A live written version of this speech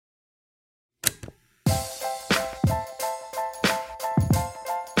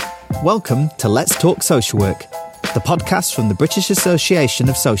Welcome to Let's Talk Social Work, the podcast from the British Association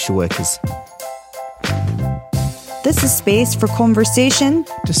of Social Workers. This is space for conversation,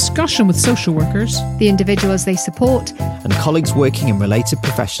 discussion with social workers, the individuals they support, and colleagues working in related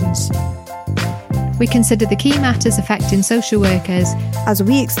professions. We consider the key matters affecting social workers as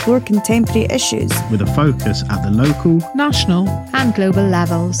we explore contemporary issues with a focus at the local, national, and global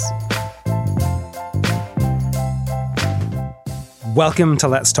levels. Welcome to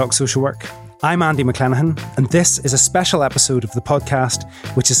Let's Talk Social Work. I'm Andy McClenaghan, and this is a special episode of the podcast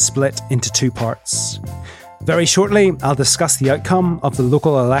which is split into two parts. Very shortly, I'll discuss the outcome of the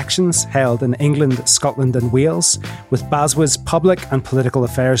local elections held in England, Scotland and Wales with BASWA's Public and Political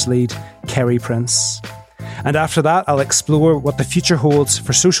Affairs lead, Kerry Prince. And after that, I'll explore what the future holds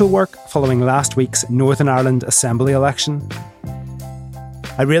for social work following last week's Northern Ireland Assembly election.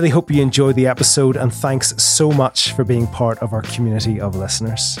 I really hope you enjoyed the episode, and thanks so much for being part of our community of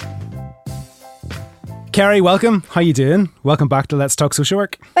listeners. Kerry, welcome. How are you doing? Welcome back to Let's Talk Social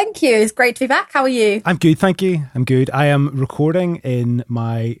Work. Thank you. It's great to be back. How are you? I'm good, thank you. I'm good. I am recording in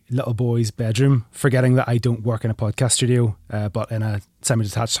my little boy's bedroom, forgetting that I don't work in a podcast studio, but in a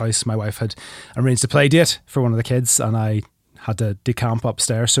semi-detached house. My wife had arranged a play date for one of the kids, and I had to decamp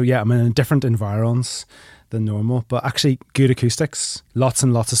upstairs. So yeah, I'm in different environs than normal, but actually good acoustics, lots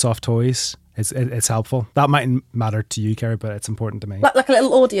and lots of soft toys. It's helpful. That mightn't matter to you, Kerry, but it's important to me. Like a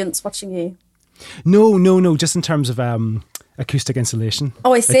little audience watching you. No, just in terms of acoustic insulation.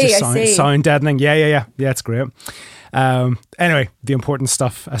 Oh, I see. Sound deadening. Yeah, it's great. Anyway, the important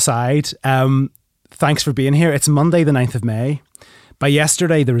stuff aside, thanks for being here. It's Monday the 9th of May. By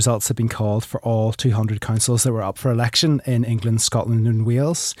yesterday, the results had been called for all 200 councils that were up for election in England, Scotland and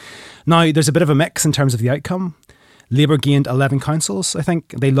Wales. Now, there's a bit of a mix in terms of the outcome. Labour gained 11 councils, I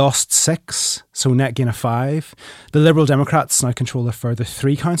think. They lost 6, so net gain of 5. The Liberal Democrats now control a further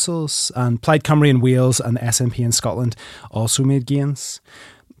 3 councils, and Plaid Cymru in Wales and the SNP in Scotland also made gains.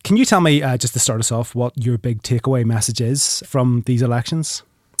 Can you tell me, just to start us off, what your big takeaway message is from these elections?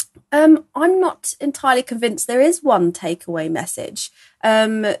 I'm not entirely convinced there is one takeaway message.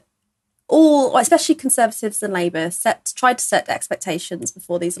 Especially Conservatives and Labour, tried to set expectations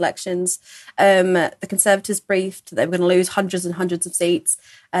before these elections. The Conservatives briefed they were going to lose hundreds and hundreds of seats.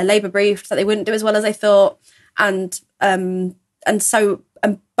 Labour briefed that they wouldn't do as well as they thought, and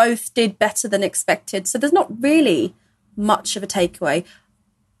both did better than expected. So there's not really much of a takeaway.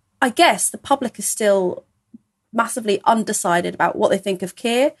 I guess the public is still massively undecided about what they think of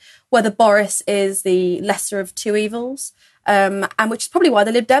Keir, whether Boris is the lesser of two evils. And which is probably why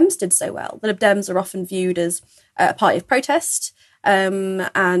the Lib Dems did so well. The Lib Dems are often viewed as a party of protest,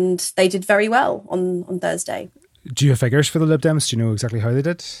 and they did very well on Thursday. Do you have figures for the Lib Dems? Do you know exactly how they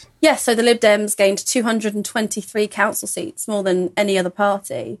did? Yes, so the Lib Dems gained 223 council seats, more than any other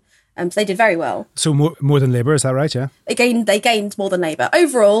party. So they did very well. So more than Labour, is that right, yeah? They gained more than Labour.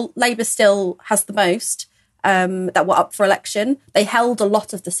 Overall, Labour still has the most that were up for election. They held a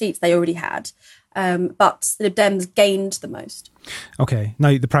lot of the seats they already had. But the Lib Dems gained the most. Okay.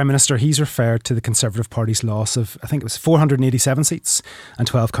 Now, the Prime Minister, he's referred to the Conservative Party's loss of, I think it was 487 seats and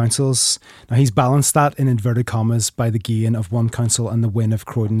 12 councils. Now, he's balanced that in inverted commas by the gain of one council and the win of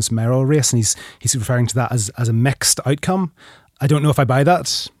Croydon's mayoral race. And he's referring to that as a mixed outcome. I don't know if I buy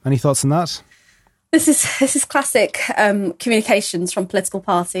that. Any thoughts on that? This is classic communications from political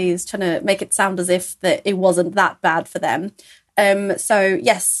parties trying to make it sound as if that it wasn't that bad for them. So,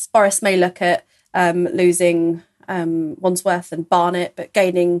 yes, Boris may look at losing Wandsworth and Barnet, but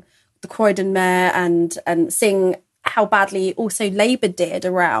gaining the Croydon mayor and seeing how badly also Labour did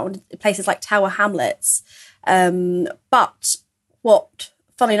around places like Tower Hamlets. But what,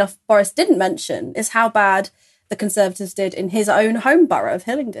 funnily enough, Boris didn't mention is how bad the Conservatives did in his own home borough of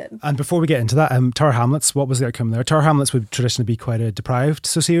Hillingdon. And before we get into that, Tower Hamlets, what was the outcome there? Tower Hamlets would traditionally be quite a deprived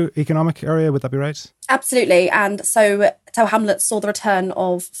socio-economic area, would that be right? Absolutely. And so Tower Hamlets saw the return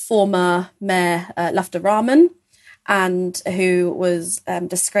of former Mayor Lufter Rahman, and who was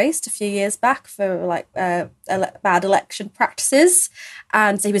disgraced a few years back for bad election practices.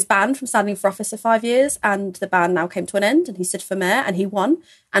 And so he was banned from standing for office for 5 years, and the ban now came to an end, and he stood for mayor and he won.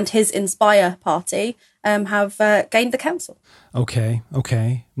 And his Inspire party have gained the council. Okay.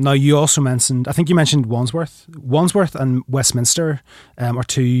 Now, you also mentioned, I think you mentioned Wandsworth. Wandsworth and Westminster are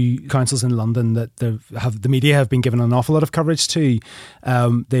two councils in London that the media have been given an awful lot of coverage to.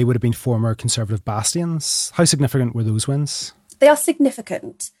 They would have been former Conservative bastions. How significant were those wins? They are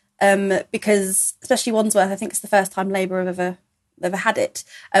significant because, especially Wandsworth, I think it's the first time Labour have ever had it.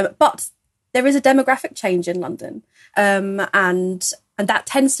 But there is a demographic change in London, and And that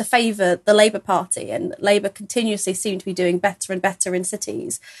tends to favour the Labour Party, and Labour continuously seem to be doing better and better in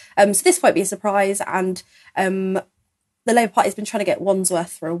cities. So this won't be a surprise. And the Labour Party has been trying to get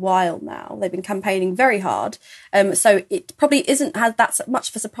Wandsworth for a while now. They've been campaigning very hard. So it probably isn't that much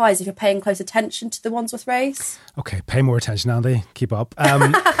of a surprise if you're paying close attention to the Wandsworth race. Okay, pay more attention, Andy. Keep up.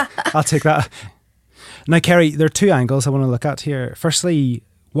 I'll take that. Now, Kerry, there are two angles I want to look at here. Firstly,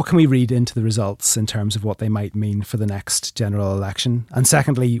 what can we read into the results in terms of what they might mean for the next general election? And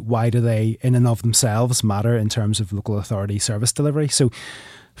secondly, why do they in and of themselves matter in terms of local authority service delivery? So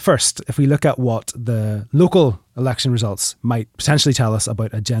first, if we look at what the local election results might potentially tell us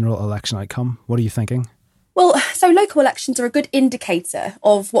about a general election outcome, what are you thinking? Well, so local elections are a good indicator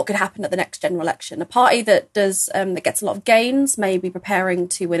of what could happen at the next general election. A party that gets a lot of gains may be preparing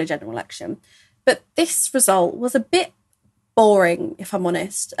to win a general election. But this result was a bit boring, if I'm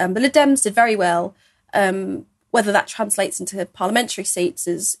honest. The Lib Dems did very well. Whether that translates into parliamentary seats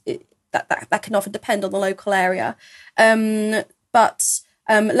that can often depend on the local area. But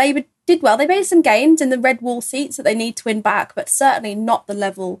Labour did well. They made some gains in the red wall seats that they need to win back, but certainly not the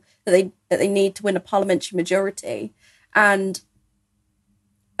level that they need to win a parliamentary majority. And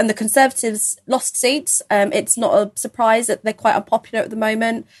the Conservatives lost seats. It's not a surprise that they're quite unpopular at the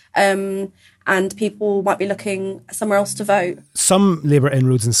moment. And people might be looking somewhere else to vote. Some Labour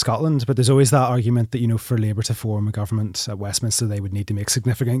inroads in Scotland, but there's always that argument that, for Labour to form a government at Westminster, they would need to make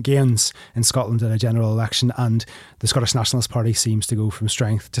significant gains in Scotland in a general election. And the Scottish Nationalist Party seems to go from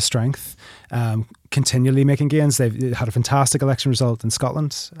strength to strength, continually making gains. They've had a fantastic election result in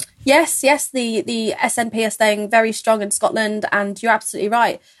Scotland. Yes, the SNP are staying very strong in Scotland, and you're absolutely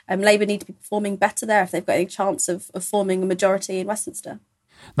right. Labour need to be performing better there if they've got any chance of forming a majority in Westminster.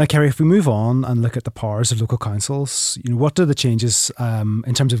 Now, Kerry, if we move on and look at the powers of local councils, what are the changes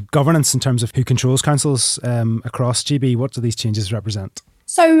in terms of governance, in terms of who controls councils across GB? What do these changes represent?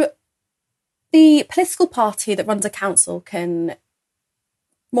 So the political party that runs a council can,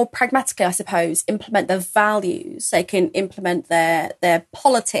 more pragmatically, I suppose, implement their values. They can implement their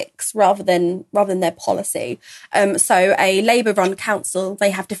politics rather than their policy. So a Labour-run council, they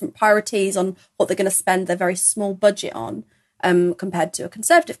have different priorities on what they're going to spend their very small budget on. Compared to a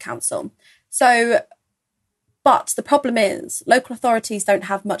Conservative council. But the problem is local authorities don't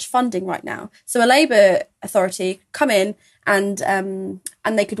have much funding right now. So a Labour authority come in and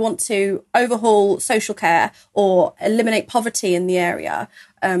they could want to overhaul social care or eliminate poverty in the area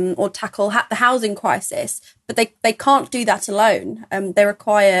or tackle the housing crisis. But they can't do that alone. They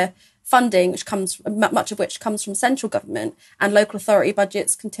require funding, much of which comes from central government, and local authority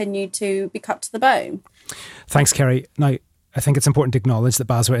budgets continue to be cut to the bone. Thanks, Kerry. Now, I think it's important to acknowledge that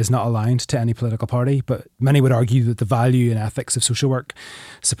BASWA is not aligned to any political party, but many would argue that the value and ethics of social work,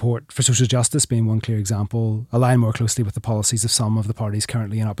 support for social justice being one clear example, align more closely with the policies of some of the parties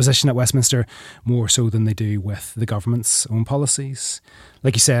currently in opposition at Westminster, more so than they do with the government's own policies.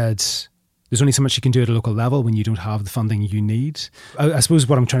 Like you said, there's only so much you can do at a local level when you don't have the funding you need. I suppose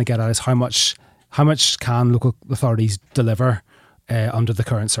what I'm trying to get at is how much can local authorities deliver under the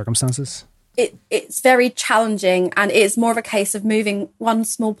current circumstances? It's very challenging, and it's more of a case of moving one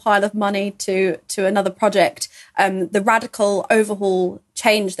small pile of money to another project. The radical overhaul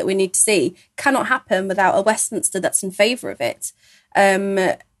change that we need to see cannot happen without a Westminster that's in favour of it.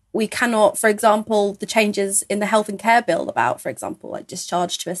 We cannot, for example, the changes in the health and care bill about, for example, like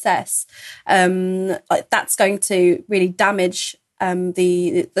discharge to assess, that's going to really damage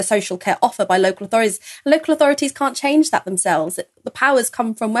the social care offer by local authorities. Local authorities can't change that themselves. The powers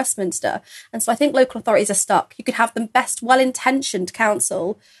come from Westminster. And so I think local authorities are stuck. You could have the best well-intentioned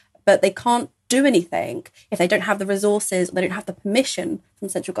council, but they can't do anything if they don't have the resources or they don't have the permission from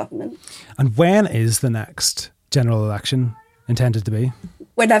central government. And when is the next general election intended to be?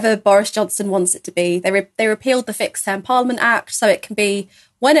 Whenever Boris Johnson wants it to be. They repealed the Fixed Term Parliament Act, so it can be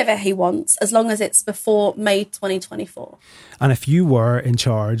whenever he wants, as long as it's before May 2024. And if you were in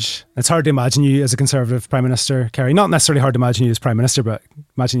charge, it's hard to imagine you as a Conservative Prime Minister, Kerry. Not necessarily hard to imagine you as Prime Minister, but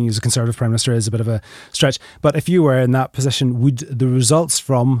imagining you as a Conservative Prime Minister is a bit of a stretch. But if you were in that position, would the results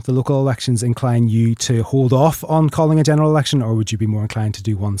from the local elections incline you to hold off on calling a general election, or would you be more inclined to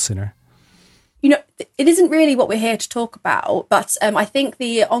do one sooner? It isn't really what we're here to talk about, but I think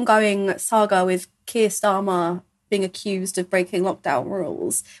the ongoing saga with Keir Starmer being accused of breaking lockdown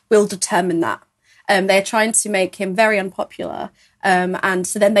rules will determine that. They're trying to make him very unpopular, and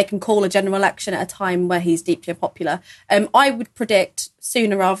so then they can call a general election at a time where he's deeply unpopular. I would predict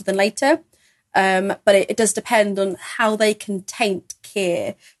sooner rather than later, but it does depend on how they can taint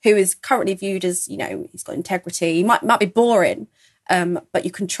Keir, who is currently viewed as, he's got integrity. He might be boring, but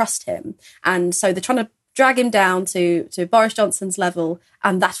you can trust him. And so they're trying to drag him down to Boris Johnson's level,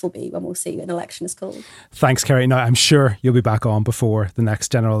 and that will be when we'll see an election is called. Thanks, Kerry. Now, I'm sure you'll be back on before the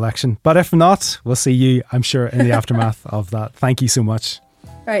next general election. But if not, we'll see you, I'm sure, in the aftermath of that. Thank you so much.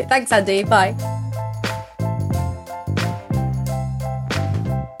 Right. Thanks, Andy. Bye.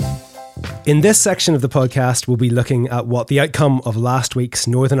 In this section of the podcast, we'll be looking at what the outcome of last week's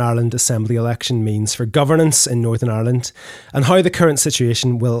Northern Ireland Assembly election means for governance in Northern Ireland and how the current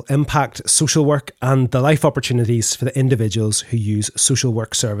situation will impact social work and the life opportunities for the individuals who use social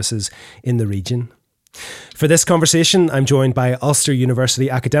work services in the region. For this conversation, I'm joined by Ulster University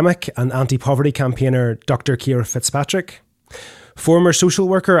academic and anti-poverty campaigner Dr. Ciara Fitzpatrick, former social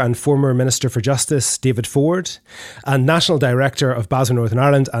worker and former Minister for Justice David Ford, and National Director of BASO Northern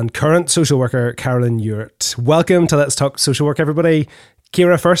Ireland and current social worker Carolyn Ewart. Welcome to Let's Talk Social Work, everybody.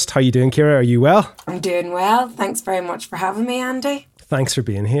 Ciara first. How are you doing, Ciara? Are you well? I'm doing well. Thanks very much for having me, Andy. Thanks for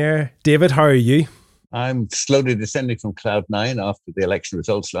being here. David, how are you? I'm slowly descending from cloud 9 after the election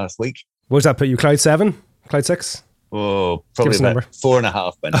results last week. What does that put you? Cloud 7? Cloud 6? Oh, probably about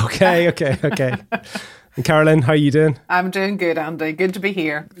 4.5 by now. Okay. And Carolyn, how are you doing? I'm doing good, Andy. Good to be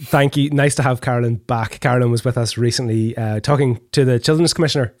here. Thank you. Nice to have Carolyn back. Carolyn was with us recently talking to the Children's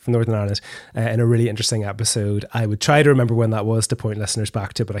Commissioner from Northern Ireland in a really interesting episode. I would try to remember when that was to point listeners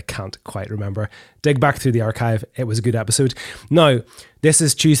back to, but I can't quite remember. Dig back through the archive. It was a good episode. Now, this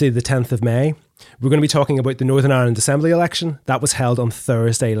is Tuesday the 10th of May. We're going to be talking about the Northern Ireland Assembly election. That was held on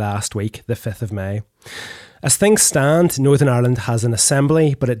Thursday last week, the 5th of May. As things stand, Northern Ireland has an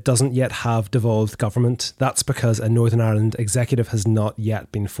assembly, but it doesn't yet have devolved government. That's because a Northern Ireland executive has not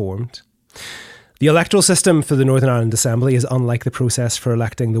yet been formed. The electoral system for the Northern Ireland Assembly is unlike the process for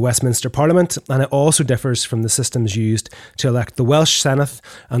electing the Westminster Parliament, and it also differs from the systems used to elect the Welsh Senate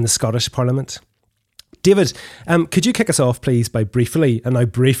and the Scottish Parliament. David, could you kick us off, please, by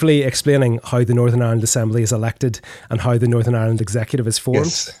briefly explaining how the Northern Ireland Assembly is elected and how the Northern Ireland Executive is formed?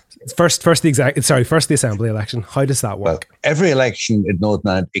 Yes. First the Assembly election. How does that work? Well, every election in Northern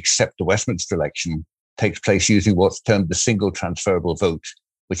Ireland, except the Westminster election, takes place using what's termed the single transferable vote,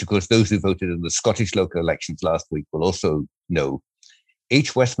 which, of course, those who voted in the Scottish local elections last week will also know.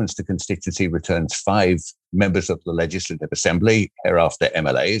 Each Westminster constituency returns 5 members of the Legislative Assembly, hereafter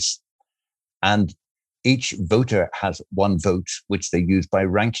MLAs, and each voter has 1 vote, which they use by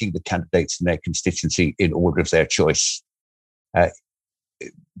ranking the candidates in their constituency in order of their choice.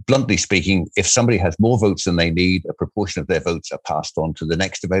 Bluntly speaking, if somebody has more votes than they need, a proportion of their votes are passed on to the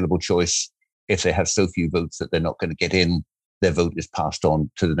next available choice. If they have so few votes that they're not going to get in, their vote is passed on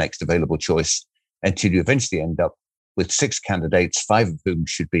to the next available choice until you eventually end up with 6 candidates, 5 of whom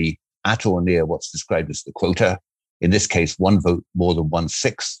should be at or near what's described as the quota. In this case, 1 vote more than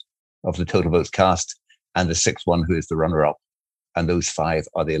 1/6 of the total votes cast, and the 6th one who is the runner-up. And those 5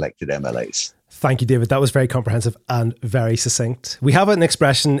 are the elected MLAs. Thank you, David. That was very comprehensive and very succinct. We have an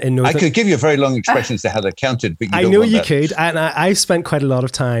expression in Northern... I could give you a very long expression as to how they're counted, but I know you could. And I've spent quite a lot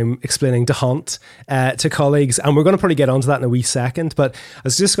of time explaining DeHunt to colleagues, and we're going to probably get onto that in a wee second. But I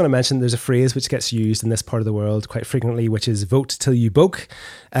was just going to mention there's a phrase which gets used in this part of the world quite frequently, which is vote till you boke,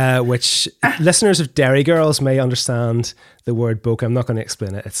 which listeners of Dairy Girls may understand the word boke. I'm not going to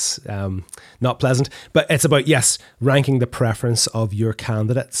explain it. It's not pleasant, but it's about, yes, ranking the preference of your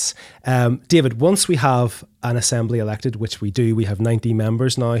candidates. David, once we have an assembly elected, which we do, we have 90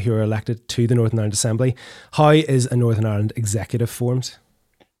 members now who are elected to the Northern Ireland Assembly. How is a Northern Ireland executive formed?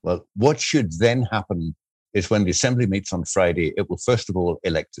 Well, what should then happen is when the Assembly meets on Friday, it will first of all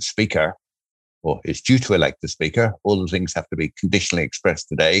elect a speaker, or is due to elect the speaker. All the things have to be conditionally expressed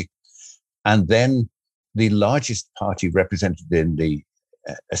today. And then the largest party represented in the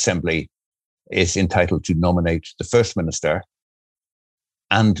Assembly is entitled to nominate the First Minister.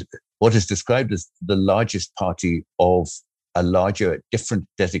 And what is described as the largest party of a larger, different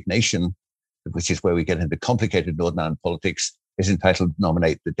designation, which is where we get into complicated Northern Ireland politics, is entitled to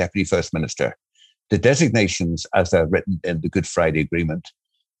nominate the Deputy First Minister. The designations, as they're written in the Good Friday Agreement,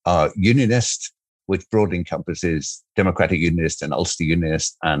 are Unionist, which broadly encompasses Democratic Unionist and Ulster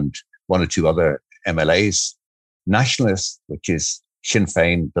Unionist and 1 or 2 other MLAs, Nationalist, which is Sinn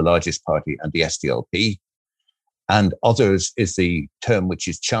Féin, the largest party, and the SDLP, and others is the term which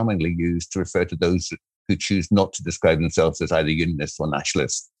is charmingly used to refer to those who choose not to describe themselves as either Unionist or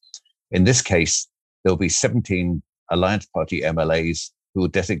Nationalist. In this case, there'll be 17 Alliance Party MLAs who will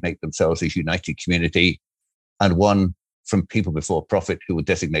designate themselves as United Community, and 1 from People Before Profit who will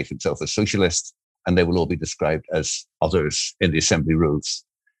designate himself as Socialist, and they will all be described as others in the Assembly rules.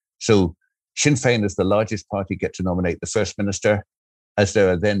 So Sinn Féin, as the largest party, get to nominate the First Minister. As there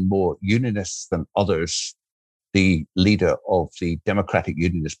are then more Unionists than others, the leader of the Democratic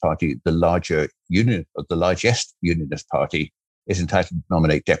Unionist Party, the largest unionist party, is entitled to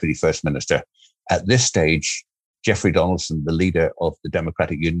nominate Deputy First Minister. At this stage, Jeffrey Donaldson, the leader of the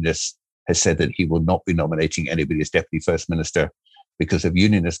Democratic Unionists, has said that he will not be nominating anybody as Deputy First Minister because of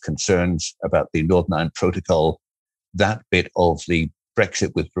unionist concerns about the Northern Ireland Protocol, that bit of the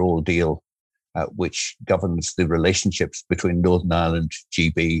Brexit withdrawal deal, which governs the relationships between Northern Ireland,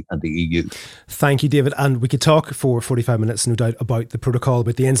 GB and the EU. Thank you, David. And we could talk for 45 minutes, no doubt, about the protocol,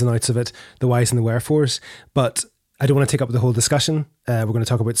 about the ins and outs of it, the whys and the wherefores. But I don't want to take up the whole discussion. We're going to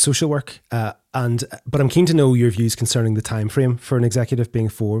talk about social work. But I'm keen to know your views concerning the time frame for an executive being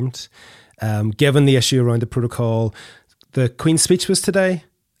formed. Given the issue around the protocol, the Queen's speech was today.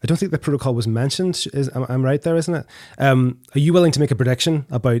 I don't think the protocol was mentioned. I'm right there, isn't it? Are you willing to make a prediction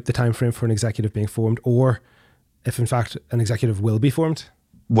about the time frame for an executive being formed, or if in fact an executive will be formed?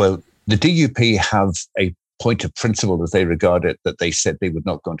 Well, the DUP have a point of principle as they regard it, that they said they would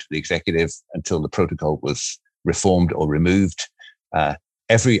not go into the executive until the protocol was reformed or removed.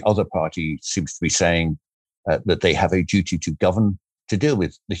 Every other party seems to be saying that they have a duty to govern, to deal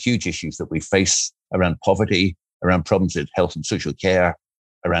with the huge issues that we face around poverty, around problems with health and social care,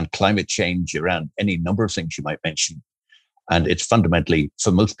 around climate change, around any number of things you might mention. And it's fundamentally,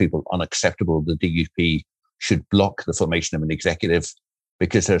 for most people, unacceptable the DUP should block the formation of an executive,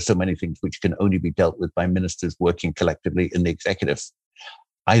 because there are so many things which can only be dealt with by ministers working collectively in the executive.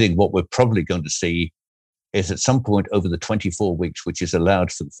 I think what we're probably going to see is at some point over the 24 weeks, which is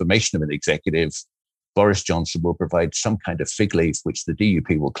allowed for the formation of an executive, Boris Johnson will provide some kind of fig leaf, which the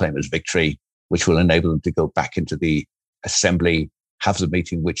DUP will claim as victory, which will enable them to go back into the Assembly, have the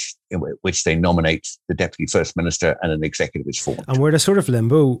meeting in which they nominate the Deputy First Minister and an executive is formed. And we're in a sort of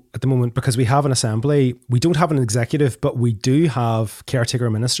limbo at the moment because we have an Assembly. We don't have an executive, but we do have caretaker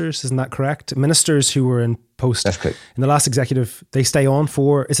ministers. Isn't that correct? Ministers who were in post in the last executive, they stay on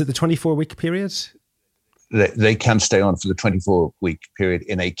for, is it the 24-week period? They can stay on for the 24-week period.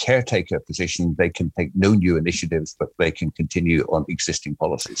 In a caretaker position, they can take no new initiatives, but they can continue on existing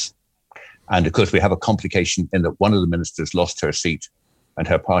policies. And of course, we have a complication in that one of the ministers lost her seat and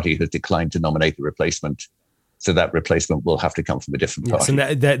her party has declined to nominate a replacement. So that replacement will have to come from a different party.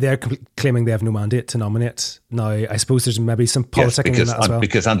 Yes, and they're claiming they have no mandate to nominate. Now, I suppose there's maybe some politicking in that as well.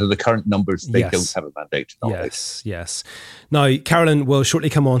 Because under the current numbers, they don't have a mandate to nominate. Yes. Now, Carolyn will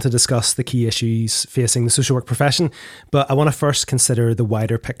shortly come on to discuss the key issues facing the social work profession, but I want to first consider the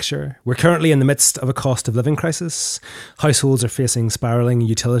wider picture. We're currently in the midst of a cost of living crisis. Households are facing spiralling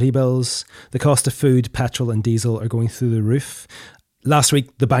utility bills. The cost of food, petrol and diesel are going through the roof. Last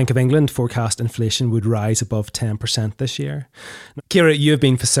week, the Bank of England forecast inflation would rise above 10% this year. Ciara, you have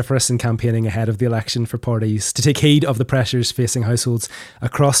been vociferous in campaigning ahead of the election for parties to take heed of the pressures facing households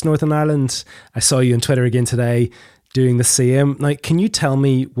across Northern Ireland. I saw you on Twitter again today doing the same. Now, can you tell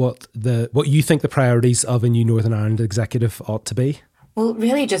me what you think the priorities of a new Northern Ireland executive ought to be? Well,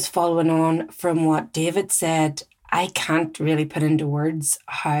 really just following on from what David said, I can't really put into words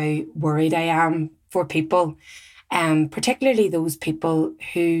how worried I am for people. Particularly those people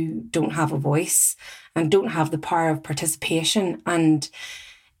who don't have a voice and don't have the power of participation. And,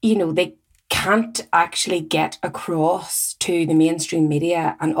 they can't actually get across to the mainstream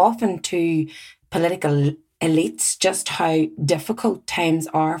media and often to political elites just how difficult times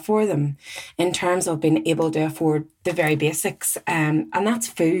are for them in terms of being able to afford the very basics. And that's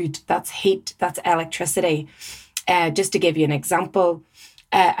food, that's heat, that's electricity. Just to give you an example,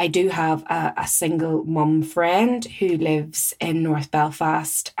 I do have a single mum friend who lives in North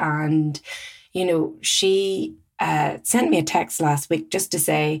Belfast, and, she sent me a text last week just to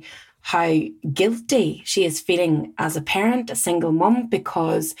say how guilty she is feeling as a parent, a single mum,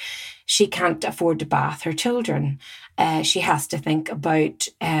 because she can't afford to bath her children. She has to think about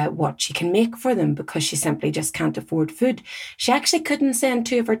what she can make for them because she simply just can't afford food. She actually couldn't send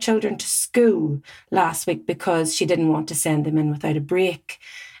two of her children to school last week because she didn't want to send them in without a break.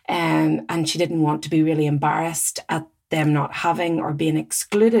 And she didn't want to be really embarrassed at them not having or being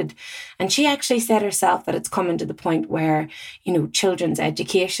excluded. And she actually said herself that it's coming to the point where, children's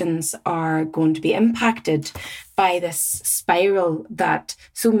educations are going to be impacted by this spiral that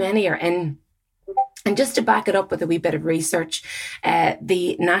so many are in. And just to back it up with a wee bit of research,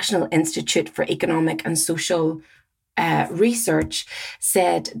 the National Institute for Economic and Social research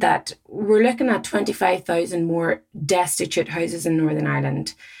said that we're looking at 25,000 more destitute houses in Northern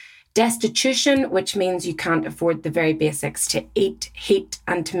Ireland. Destitution, which means you can't afford the very basics to eat, heat,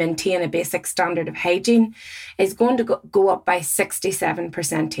 and to maintain a basic standard of hygiene, is going to go up by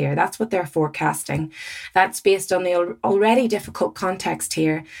 67% here. That's what they're forecasting. That's based on the already difficult context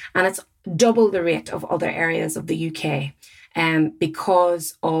here, and it's double the rate of other areas of the UK.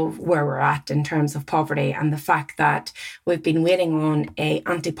 Because of where we're at in terms of poverty and the fact that we've been waiting on a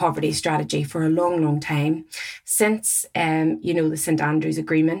anti-poverty strategy for a long, long time since, the St Andrews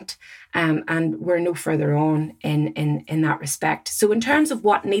Agreement, and we're no further on in that respect. So in terms of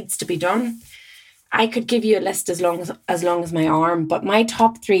what needs to be done, I could give you a list as long as my arm, but my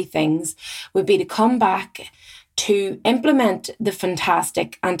top 3 things would be to come back to implement the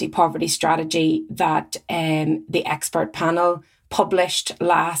fantastic anti-poverty strategy that the expert panel published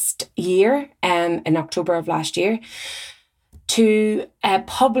last year, in October of last year, to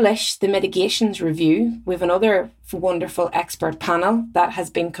publish the mitigations review. We have another wonderful expert panel that has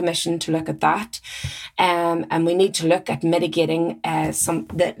been commissioned to look at that. And we need to look at mitigating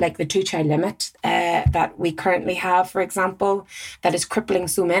the 2-child limit that we currently have, for example, that is crippling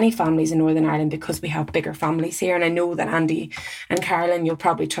so many families in Northern Ireland because we have bigger families here. And I know that Andy and Carolyn, you'll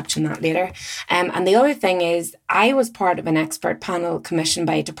probably touch on that later. And the other thing is, I was part of an expert panel commissioned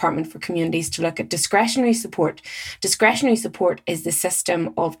by Department for Communities to look at discretionary support. Discretionary support is the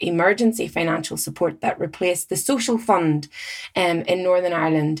system of emergency financial support that replaced the social fund in Northern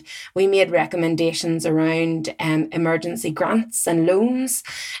Ireland. We made recommendations around emergency grants and loans.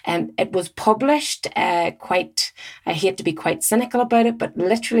 It was published I hate to be quite cynical about it, but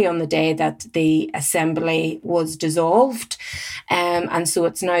literally on the day that the Assembly was dissolved. And so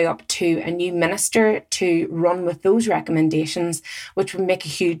it's now up to a new minister to run with those recommendations, which will make a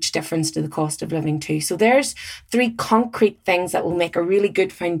huge difference to the cost of living too. So there's 3 concrete things that will make a really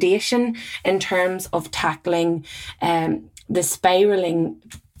good foundation in terms of tackling the spiraling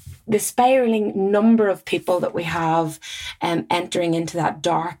number of people that we have entering into that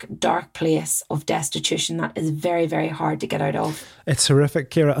dark place of destitution that is very, very hard to get out of. It's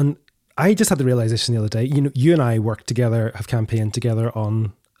horrific, Ciara. And I just had the realisation the other day, you and I worked together, have campaigned together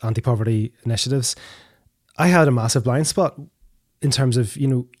on anti-poverty initiatives. I had a massive blind spot in terms of,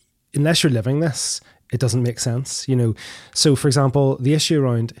 unless you're living this, it doesn't make sense. So for example, the issue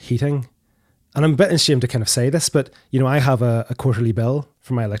around heating, and I'm a bit ashamed to kind of say this, but, I have a quarterly bill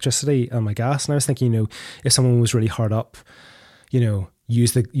for my electricity and my gas. And I was thinking, if someone was really hard up,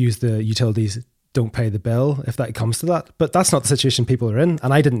 use the utilities, don't pay the bill if that comes to that. But that's not the situation people are in.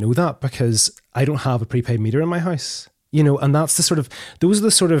 And I didn't know that because I don't have a prepaid meter in my house. And that's those are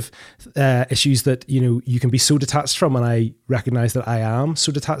the sort of issues that, you can be so detached from. And I recognize that I am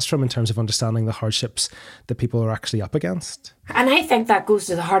so detached from in terms of understanding the hardships that people are actually up against. And I think that goes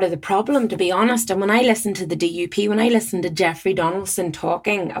to the heart of the problem, to be honest. And when I listen to the DUP, when I listen to Jeffrey Donaldson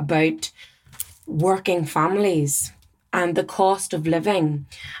talking about working families and the cost of living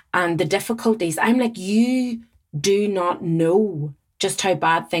and the difficulties, I'm like, you do not know just how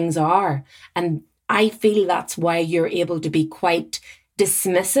bad things are. And I feel that's why you're able to be quite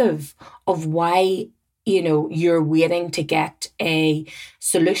dismissive of why, you're waiting to get a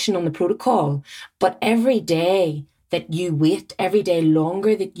solution on the protocol. But every day that you wait, every day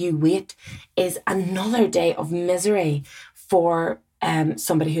longer that you wait is another day of misery for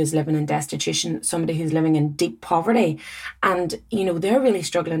somebody who's living in destitution, somebody who's living in deep poverty. And, they're really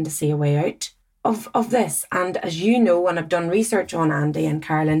struggling to see a way out of this. And as you know, and I've done research on Andy and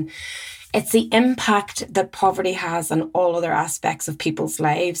Carolyn, it's the impact that poverty has on all other aspects of people's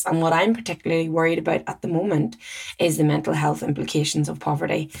lives. And what I'm particularly worried about at the moment is the mental health implications of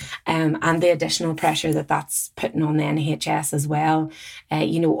poverty, and the additional pressure that that's putting on the NHS as well.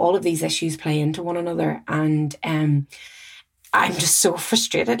 All of these issues play into one another. And I'm just so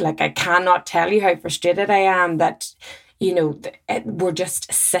frustrated. Like, I cannot tell you how frustrated I am that, we're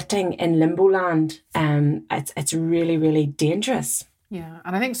just sitting in limbo land. It's really, really dangerous. Yeah,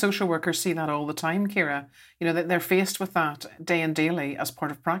 and I think social workers see that all the time, Ciara. That they're faced with that day and daily as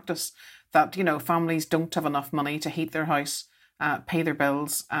part of practice, that, families don't have enough money to heat their house, pay their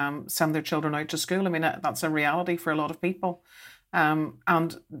bills, send their children out to school. I mean, that's a reality for a lot of people.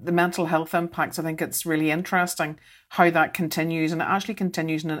 And the mental health impacts, I think it's really interesting how that continues, and it actually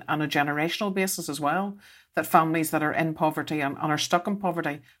continues on a generational basis as well, that families that are in poverty and are stuck in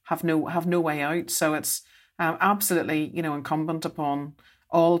poverty have no way out. So it's absolutely, incumbent upon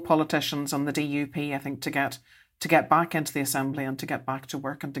all politicians and the DUP, I think, to get back into the Assembly and to get back to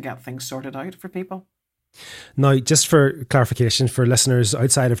work and to get things sorted out for people. Now, just for clarification for listeners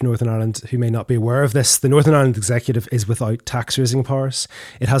outside of Northern Ireland who may not be aware of this, the Northern Ireland Executive is without tax-raising powers.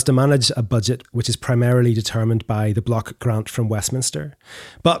 It has to manage a budget which is primarily determined by the block grant from Westminster.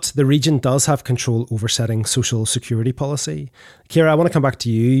 But the region does have control over setting social security policy. Ciara, I want to come back to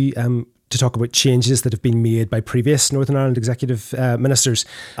you to talk about changes that have been made by previous Northern Ireland Executive ministers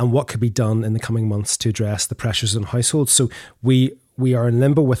and what could be done in the coming months to address the pressures on households. So we we are in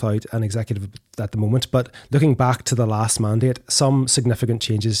limbo without an executive at the moment, but looking back to the last mandate, some significant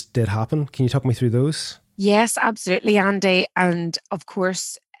changes did happen. Can you talk me through those? Yes, absolutely, Andy. And of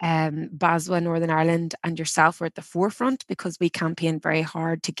course, BASWA Northern Ireland and yourself were at the forefront because we campaigned very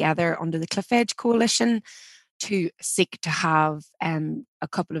hard together under the Cliff Edge Coalition to seek to have a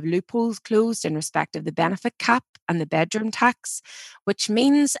couple of loopholes closed in respect of the benefit cap and the bedroom tax, which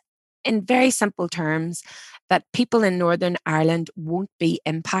means, in very simple terms, that people in Northern Ireland won't be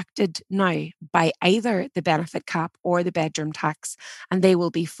impacted now by either the benefit cap or the bedroom tax, and they will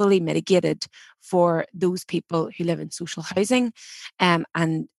be fully mitigated for those people who live in social housing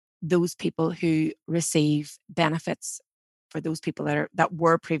and those people who receive benefits for those people that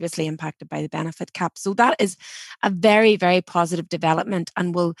were previously impacted by the benefit cap. So that is a very, very positive development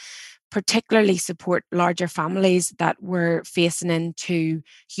and will particularly support larger families that were facing into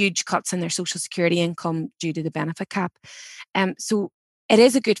huge cuts in their social security income due to the benefit cap. So it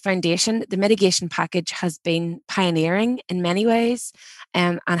is a good foundation. The mitigation package has been pioneering in many ways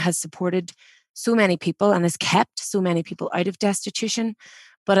and has supported so many people and has kept so many people out of destitution.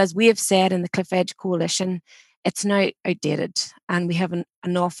 But as we have said in the Cliff Edge Coalition, it's now outdated and we have an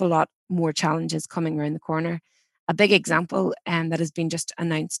awful lot more challenges coming around the corner. A big example that has been just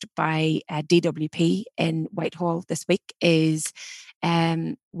announced by DWP in Whitehall this week is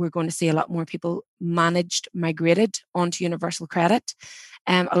we're going to see a lot more people migrated onto universal credit.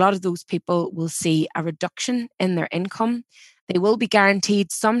 A lot of those people will see a reduction in their income. They will be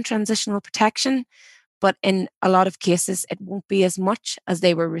guaranteed some transitional protection, but in a lot of cases, it won't be as much as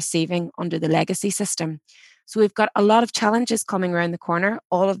they were receiving under the legacy system. So we've got a lot of challenges coming around the corner.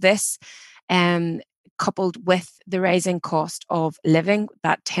 All of this coupled with the rising cost of living,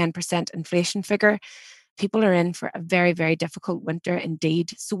 that 10% inflation figure, people are in for a very, very difficult winter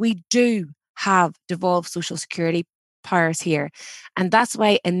indeed. So we do have devolved social security powers here. And that's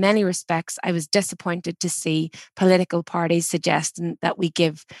why, in many respects, I was disappointed to see political parties suggesting that we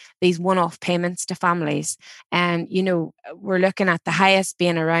give these one-off payments to families. And, we're looking at the highest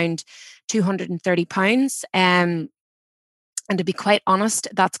being around £230. And to be quite honest,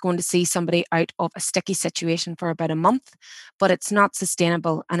 that's going to see somebody out of a sticky situation for about a month, but it's not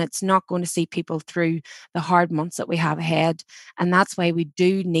sustainable and it's not going to see people through the hard months that we have ahead. And that's why we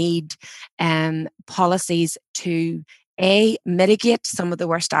do need policies to mitigate some of the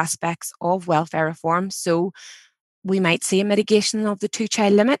worst aspects of welfare reform. So we might see a mitigation of the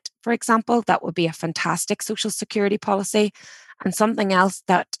 2-child limit, for example. That would be a fantastic social security policy. And something else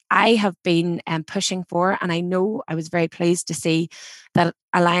that I have been pushing for, and I know I was very pleased to see that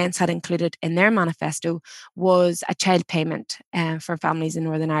Alliance had included in their manifesto, was a child payment for families in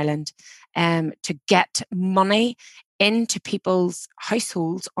Northern Ireland to get money into people's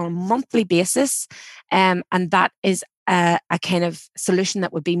households on a monthly basis. And that is a kind of solution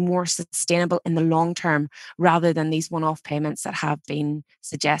that would be more sustainable in the long term rather than these one-off payments that have been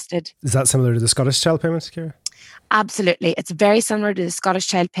suggested. Is that similar to the Scottish child payments, Ciara? Absolutely. It's very similar to the Scottish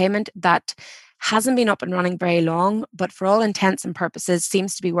child payment that hasn't been up and running very long, but for all intents and purposes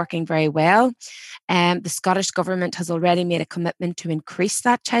seems to be working very well. The Scottish government has already made a commitment to increase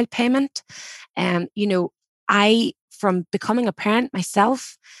that child payment. From becoming a parent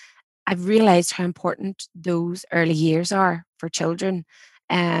myself, I've realised how important those early years are for children,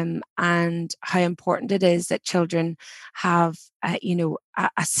 and how important it is that children have, a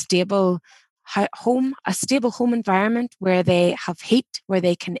stable home, a stable home environment where they have heat, where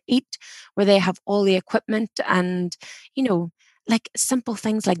they can eat, where they have all the equipment and, like simple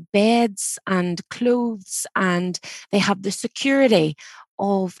things like beds and clothes, and they have the security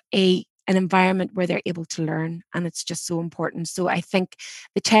of an environment where they're able to learn, and it's just so important. So I think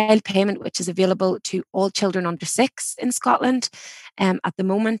the child payment, which is available to all children under 6 in Scotland at the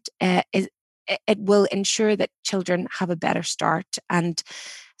moment, it will ensure that children have a better start. And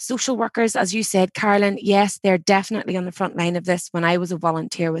social workers, as you said, Carolyn, yes, they're definitely on the front line of this. When I was a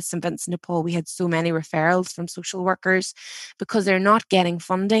volunteer with St Vincent de Paul, we had so many referrals from social workers because they're not getting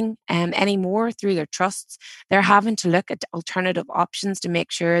funding anymore through their trusts. They're having to look at alternative options to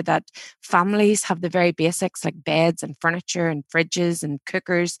make sure that families have the very basics like beds and furniture and fridges and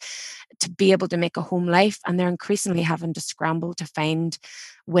cookers to be able to make a home life. And they're increasingly having to scramble to find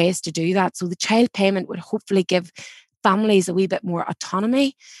ways to do that. So the child payment would hopefully give families a wee bit more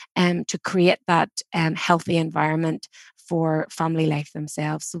autonomy to create that healthy environment for family life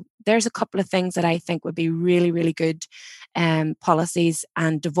themselves. So there's a couple of things that I think would be really, really good policies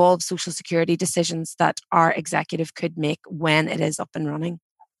and devolved social security decisions that our executive could make when it is up and running.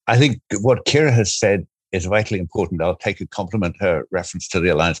 I think what Ciara has said is vitally important. I'll take a compliment, her reference to the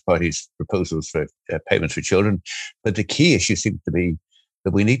Alliance Party's proposals for payments for children. But the key issue seems to be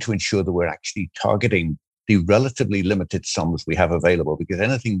that we need to ensure that we're actually targeting the relatively limited sums we have available, because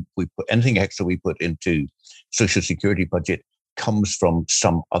anything extra we put into Social Security budget comes from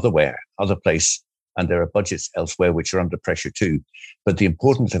some other place, and there are budgets elsewhere which are under pressure too. But the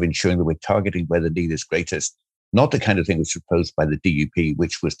importance of ensuring that we're targeting where the need is greatest, not the kind of thing which was proposed by the DUP,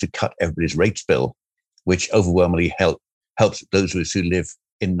 which was to cut everybody's rates bill, which overwhelmingly helps those of us who live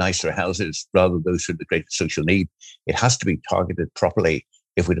in nicer houses rather than those who have the greatest social need. It has to be targeted properly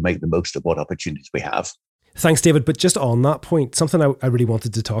if we're to make the most of what opportunities we have. Thanks, David. But just on that point, something I really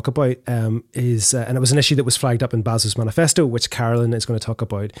wanted to talk about is, and it was an issue that was flagged up in BASO's manifesto, which Carolyn is going to talk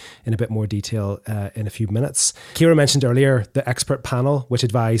about in a bit more detail in a few minutes. Ciara mentioned earlier the expert panel, which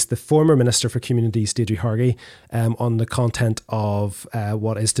advised the former Minister for Communities, Deirdre Hargey, on the content of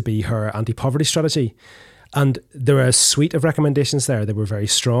what is to be her anti-poverty strategy. And there were a suite of recommendations there that were very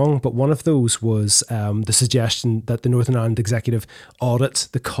strong, but one of those was the suggestion that the Northern Ireland Executive audit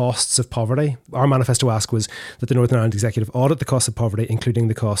the costs of poverty. Our manifesto ask was that the Northern Ireland Executive audit the costs of poverty, including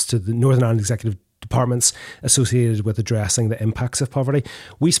the costs to the Northern Ireland Executive departments associated with addressing the impacts of poverty.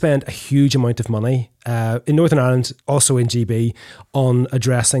 We spend a huge amount of money in Northern Ireland, also in GB, on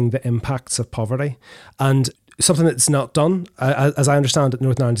addressing the impacts of poverty. And something that's not done, as I understand at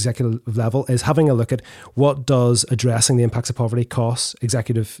Northern Ireland executive level, is having a look at what does addressing the impacts of poverty cost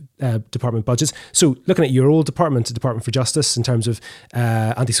executive department budgets. So looking at your old department, the Department for Justice, in terms of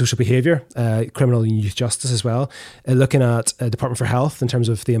antisocial behaviour, criminal and youth justice as well, looking at Department for Health in terms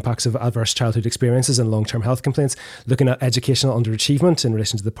of the impacts of adverse childhood experiences and long-term health complaints, looking at educational underachievement in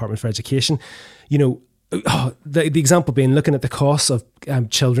relation to the Department for Education. You know, the example being looking at the costs of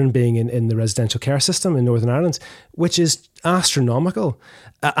children being in the residential care system in Northern Ireland, which is astronomical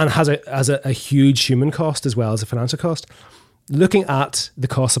and has a huge human cost as well as a financial cost. Looking at the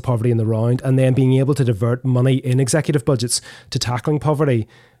cost of poverty in the round and then being able to divert money in executive budgets to tackling poverty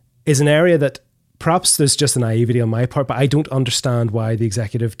is an area that perhaps there's just a naivety on my part, but I don't understand why the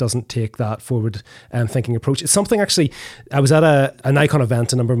executive doesn't take that forward thinking approach. It's something actually, I was at an ICON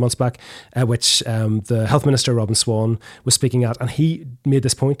event a number of months back, which the Health Minister, Robin Swan, was speaking at, and he made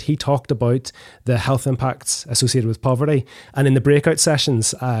this point. He talked about the health impacts associated with poverty. And in the breakout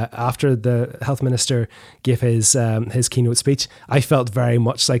sessions, after the Health Minister gave his keynote speech, I felt very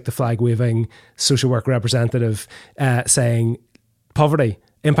much like the flag-waving social work representative saying, poverty,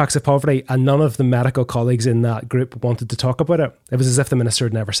 impacts of poverty, and none of the medical colleagues in that group wanted to talk about it. It was as if the minister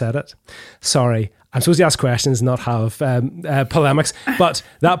had never said it. Sorry, I'm supposed to ask questions, not have polemics. But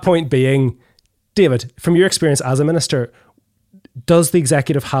that point being, David, from your experience as a minister, does the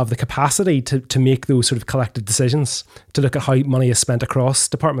executive have the capacity to make those sort of collective decisions, to look at how money is spent across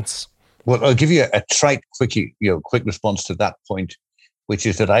departments? Well, I'll give you a trite, quick response to that point, which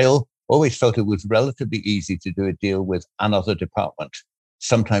is that I always felt it was relatively easy to do a deal with another department,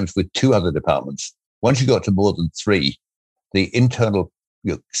 sometimes with two other departments. Once you got to more than three, the internal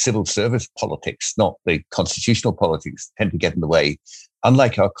civil service politics, not the constitutional politics, tend to get in the way.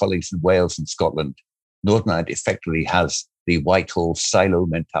 Unlike our colleagues in Wales and Scotland, Northern Ireland effectively has the Whitehall silo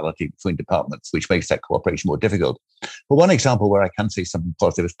mentality between departments, which makes that cooperation more difficult. But one example where I can say something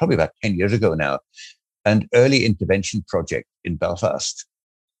positive is probably about 10 years ago now. An early intervention project in Belfast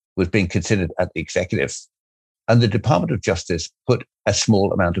was being considered at the executive. And the Department of Justice put a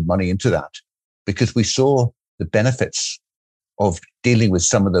small amount of money into that because we saw the benefits of dealing with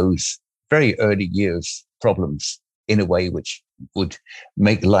some of those very early years problems in a way which would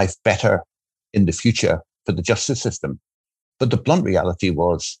make life better in the future for the justice system. But the blunt reality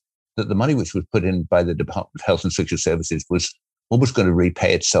was that the money which was put in by the Department of Health and Social Services was almost going to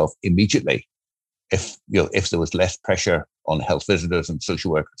repay itself immediately if there was less pressure on health visitors and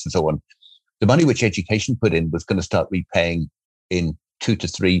social workers and so on. The money which education put in was going to start repaying in 2 to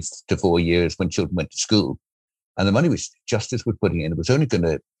 3 to 4 years when children went to school. And the money which justice was putting in was only going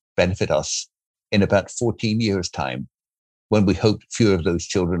to benefit us in about 14 years' time, when we hoped fewer of those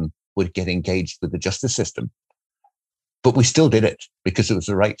children would get engaged with the justice system. But we still did it because it was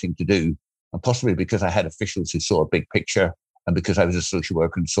the right thing to do, and possibly because I had officials who saw a big picture, and because I was a social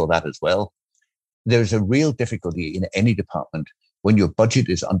worker and saw that as well. There's a real difficulty in any department when your budget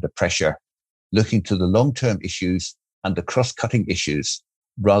is under pressure, looking to the long-term issues and the cross-cutting issues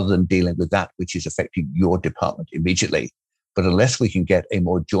rather than dealing with that which is affecting your department immediately. But unless we can get a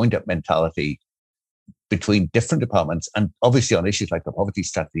more joined-up mentality between different departments, and obviously on issues like the poverty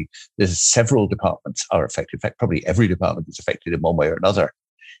strategy, there's several departments are affected. In fact, probably every department is affected in one way or another.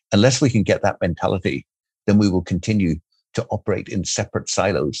 Unless we can get that mentality, then we will continue to operate in separate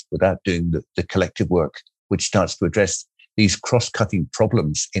silos without doing the collective work, which starts to address these cross-cutting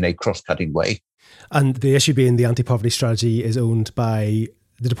problems in a cross-cutting way. And the issue being the anti-poverty strategy is owned by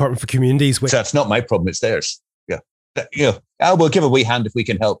the Department for Communities. So that's not my problem, it's theirs. Yeah. We'll give a wee hand if we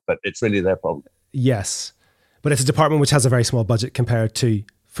can help, but it's really their problem. Yes. But it's a department which has a very small budget compared to,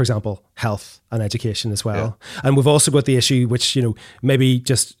 for example, health and education as well. Yeah. And we've also got the issue, which, maybe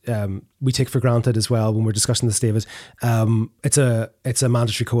just we take for granted as well when we're discussing this, David. It's a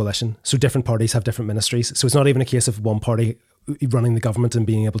mandatory coalition. So different parties have different ministries. So it's not even a case of one party running the government and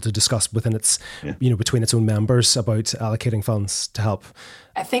being able to discuss within its, between its own members about allocating funds to help.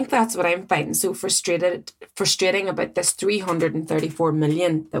 I think that's what I'm finding so frustrating about this 334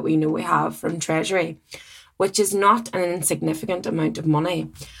 million that we know we have from Treasury, which is not an insignificant amount of money.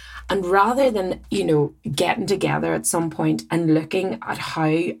 And rather than, getting together at some point and looking at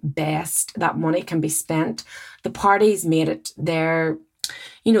how best that money can be spent, the parties made it their...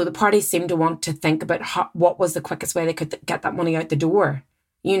 the parties seem to want to think about what was the quickest way they could get that money out the door.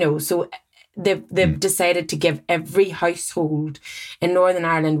 So they've decided to give every household in Northern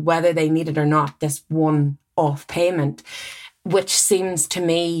Ireland, whether they need it or not, this one-off payment, which seems to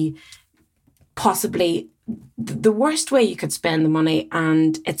me possibly the worst way you could spend the money.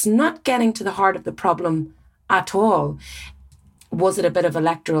 And it's not getting to the heart of the problem at all. Was it a bit of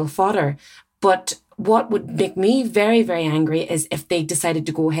electoral fodder? But what would make me very, very angry is if they decided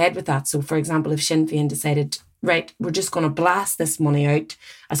to go ahead with that. So, for example, if Sinn Féin decided, right, we're just going to blast this money out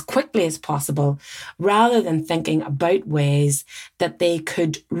as quickly as possible, rather than thinking about ways that they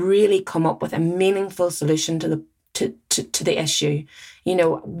could really come up with a meaningful solution to the issue.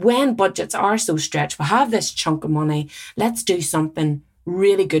 When budgets are so stretched, we have this chunk of money, let's do something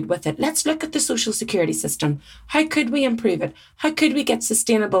really good with it. Let's look at the social security system. How could we improve it? How could we get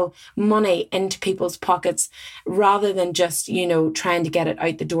sustainable money into people's pockets rather than just, trying to get it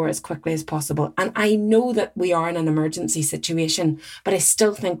out the door as quickly as possible? And I know that we are in an emergency situation, but I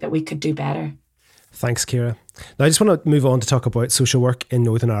still think that we could do better. Thanks, Ciara. Now, I just want to move on to talk about social work in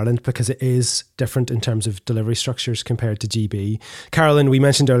Northern Ireland because it is different in terms of delivery structures compared to GB. Carolyn, we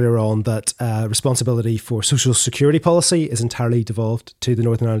mentioned earlier on that responsibility for social security policy is entirely devolved to the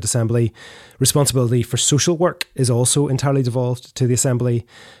Northern Ireland Assembly. Responsibility for social work is also entirely devolved to the Assembly,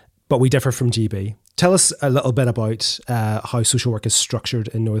 but we differ from GB. Tell us a little bit about how social work is structured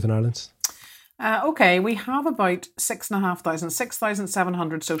in Northern Ireland. Okay, we have about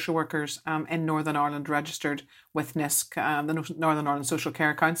 6,700 social workers in Northern Ireland registered with NISC, the Northern Ireland Social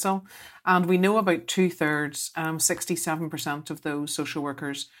Care Council. And we know about 2/3, 67% of those social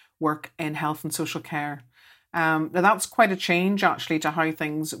workers work in health and social care. Now that's quite a change actually to how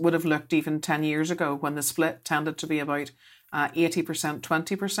things would have looked even 10 years ago when the split tended to be about 80%,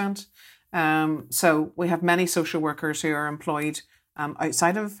 20%. So we have many social workers who are employed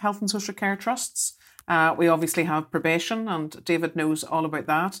outside of health and social care trusts. We obviously have probation, and David knows all about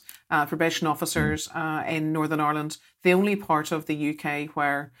that. Probation officers in Northern Ireland, the only part of the UK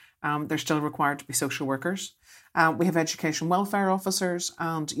where they're still required to be social workers. We have education welfare officers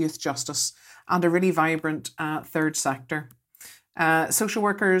and youth justice, and a really vibrant third sector. Social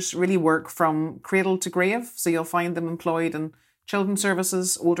workers really work from cradle to grave, so you'll find them employed in children's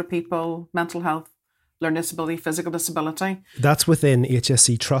services, older people, mental health, learning disability, physical disability. That's within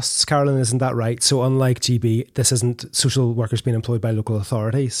HSC trusts, Carolyn, isn't that right? So unlike GB, this isn't social workers being employed by local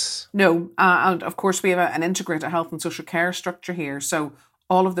authorities? No, and of course we have an integrated health and social care structure here. So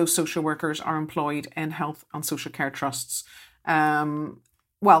all of those social workers are employed in health and social care trusts.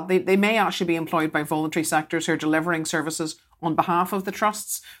 Well, they may actually be employed by voluntary sectors who are delivering services on behalf of the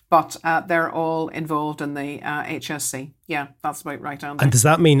trusts, but they're all involved in the HSC. Yeah, that's about right, Andy. And does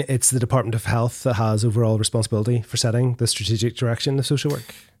that mean it's the Department of Health that has overall responsibility for setting the strategic direction of social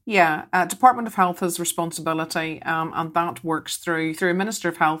work? Yeah, Department of Health has responsibility, and that works through a Minister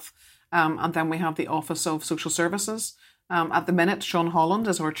of Health, and then we have the Office of Social Services. At the minute, Sean Holland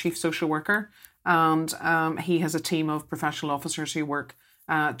is our Chief Social Worker, and he has a team of professional officers who work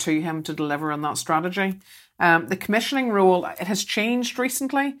to him to deliver on that strategy. The commissioning role, it has changed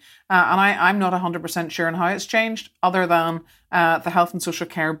recently, and I'm not 100% sure on how it's changed, other than the Health and Social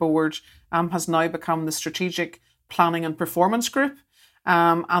Care Board has now become the Strategic Planning and Performance Group,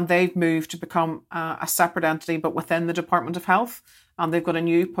 and they've moved to become a separate entity, but within the Department of Health. And they've got a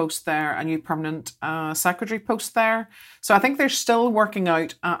new post there, a new permanent secretary post there. So I think they're still working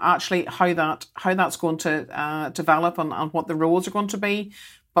out actually how that's going to develop and what the roles are going to be.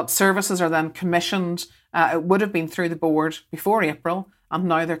 But services are then commissioned. It would have been through the board before April, and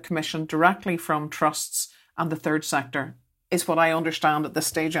now they're commissioned directly from trusts and the third sector, is what I understand at this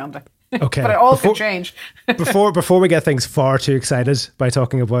stage, Andy. Okay. But it all could change. before we get things far too excited by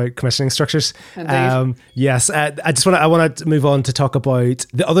talking about commissioning structures, yes, I want to move on to talk about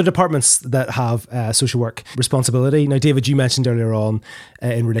the other departments that have social work responsibility. Now, David, you mentioned earlier on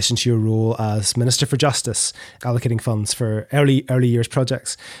in relation to your role as Minister for Justice, allocating funds for early years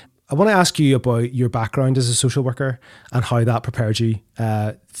projects. I want to ask you about your background as a social worker and how that prepared you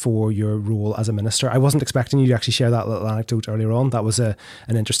for your role as a minister. I wasn't expecting you to actually share that little anecdote earlier on. That was an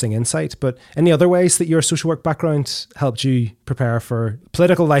interesting insight. But any other ways that your social work background helped you prepare for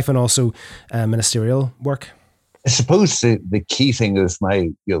political life and also ministerial work? I suppose the key thing is my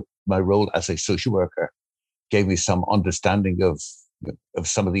role as a social worker gave me some understanding of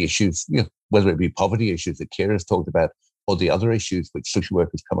some of the issues, whether it be poverty issues that Ciara has talked about, or the other issues which social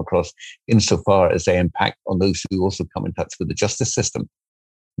workers come across insofar as they impact on those who also come in touch with the justice system.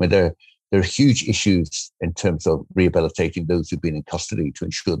 I mean, there are huge issues in terms of rehabilitating those who've been in custody to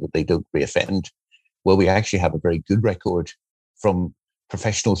ensure that they don't reoffend, where we actually have a very good record from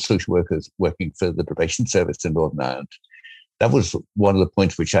professional social workers working for the probation service in Northern Ireland. That was one of the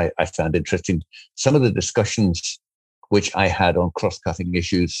points which I found interesting. Some of the discussions which I had on cross-cutting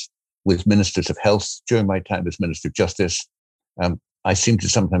issues with ministers of health during my time as Minister of Justice, I seem to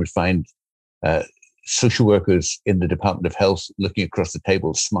sometimes find social workers in the Department of Health looking across the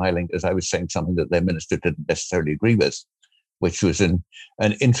table, smiling as I was saying something that their minister didn't necessarily agree with, which was an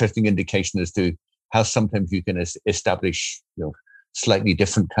interesting indication as to how sometimes you can establish slightly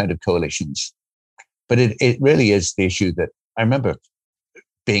different kind of coalitions. But it really is the issue that I remember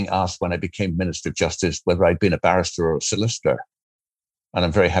being asked when I became Minister of Justice whether I'd been a barrister or a solicitor. And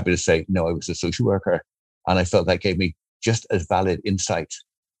I'm very happy to say, no, I was a social worker. And I felt that gave me just as valid insight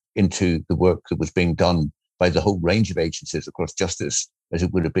into the work that was being done by the whole range of agencies across justice as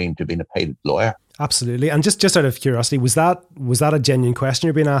it would have been to have been a paid lawyer. Absolutely. And just out of curiosity, was that a genuine question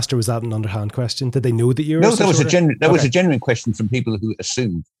you're being asked, or was that an underhand question? Did they know that you were No, that was a genuine question from people who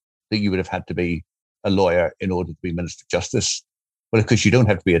assumed that you would have had to be a lawyer in order to be Minister of Justice. Well, of course, you don't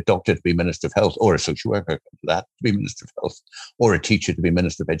have to be a doctor to be Minister of Health, or a social worker for that to be Minister of Health, or a teacher to be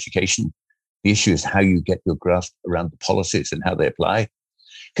Minister of Education. The issue is how you get your grasp around the policies and how they apply.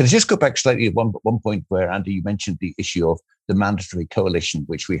 Can I just go back slightly at one point where, Andy, you mentioned the issue of the mandatory coalition,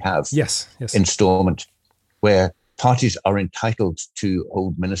 which we have in Stormont, where parties are entitled to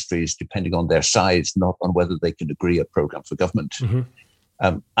hold ministries depending on their size, not on whether they can agree a programme for government.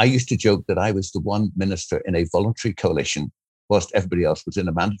 Mm-hmm. I used to joke that I was the one minister in a voluntary coalition whilst everybody else was in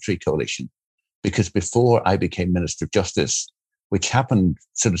a mandatory coalition. Because before I became Minister of Justice, which happened,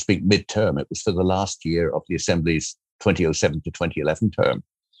 so to speak, mid-term, it was for the last year of the Assembly's 2007 to 2011 term.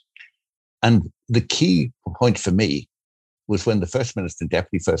 And the key point for me was when the First Minister and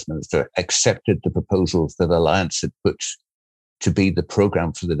Deputy First Minister accepted the proposals that Alliance had put to be the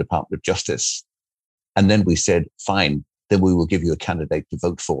programme for the Department of Justice. And then we said, fine, then we will give you a candidate to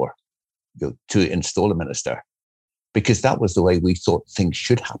vote for, to install a minister. Because that was the way we thought things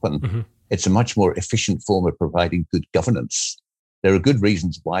should happen. Mm-hmm. It's a much more efficient form of providing good governance. There are good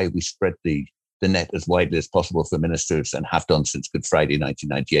reasons why we spread the net as widely as possible for ministers and have done since Good Friday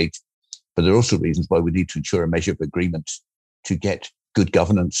 1998. But there are also reasons why we need to ensure a measure of agreement to get good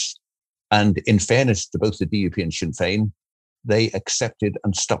governance. And in fairness to both the DUP and Sinn Féin, they accepted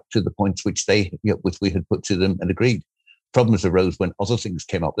and stuck to the points which which we had put to them and agreed. Problems arose when other things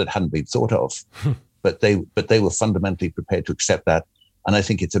came up that hadn't been thought of. But they were fundamentally prepared to accept that. And I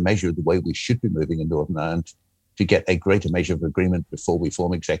think it's a measure of the way we should be moving in Northern Ireland, to get a greater measure of agreement before we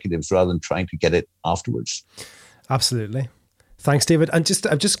form executives rather than trying to get it afterwards. Absolutely. Thanks, David. And I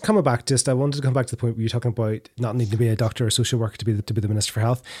wanted to come back to the point where you're talking about not needing to be a doctor or social worker to be the Minister for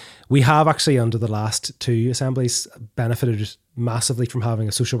Health. We have actually, under the last two assemblies, benefited massively from having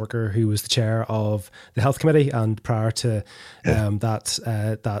a social worker who was the chair of the Health Committee, and prior to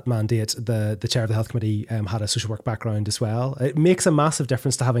that mandate, the chair of the Health Committee had a social work background as well. It makes a massive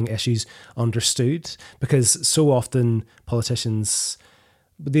difference to having issues understood, because so often politicians,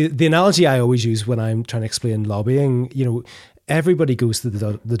 the analogy I always use when I'm trying to explain lobbying, everybody goes to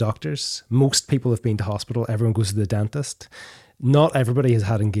the doctors. Most people have been to hospital. Everyone goes to the dentist. Not everybody has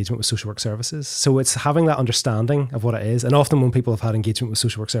had engagement with social work services. So it's having that understanding of what it is. And often when people have had engagement with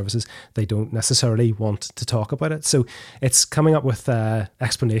social work services, they don't necessarily want to talk about it. So it's coming up with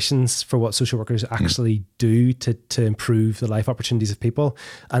explanations for what social workers actually do to improve the life opportunities of people.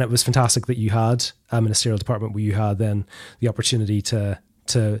 And it was fantastic that you had a ministerial department where you had then the opportunity to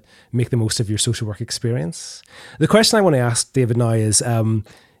make the most of your social work experience. The question I want to ask David now is,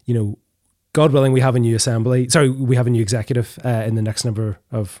 God willing, we have a new executive in the next number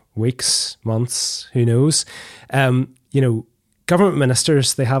of weeks, months, who knows? Can government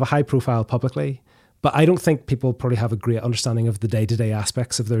ministers, they have a high profile publicly, but I don't think people probably have a great understanding of the day-to-day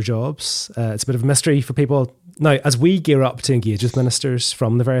aspects of their jobs. It's a bit of a mystery for people. Now, as we gear up to engage with ministers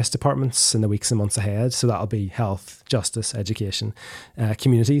from the various departments in the weeks and months ahead, so that'll be health, justice, education,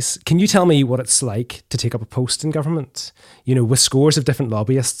 communities, can you tell me what it's like to take up a post in government? You know, with scores of different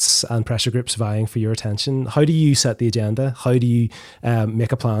lobbyists and pressure groups vying for your attention, how do you set the agenda? How do you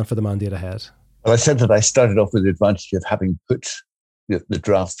make a plan for the mandate ahead? Well, I said that I started off with the advantage of having put the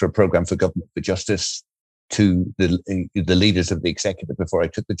draft for a programme for government for justice to the leaders of the executive before I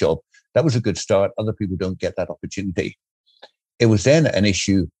took the job. That was a good start. Other people don't get that opportunity. It was then an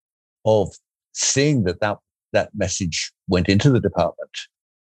issue of seeing that message went into the department.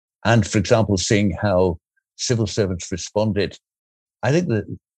 And, for example, seeing how civil servants responded. I think that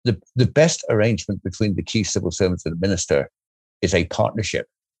the best arrangement between the key civil servants and the minister is a partnership.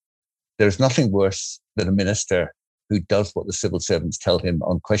 There's nothing worse than a minister who does what the civil servants tell him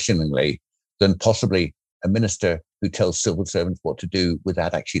unquestioningly than possibly a minister who tells civil servants what to do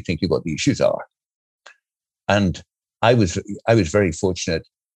without actually thinking what the issues are. And I was very fortunate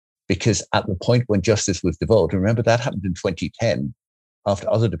because at the point when justice was devolved, remember that happened in 2010,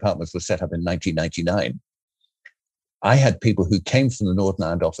 after other departments were set up in 1999, I had people who came from the Northern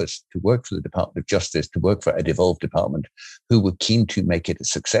Ireland office to work for the Department of Justice, to work for a devolved department, who were keen to make it a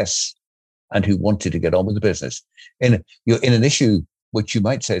success and who wanted to get on with the business. In an issue which you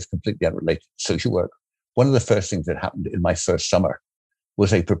might say is completely unrelated to social work, one of the first things that happened in my first summer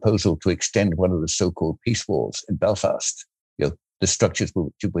was a proposal to extend one of the so-called peace walls in Belfast, the structures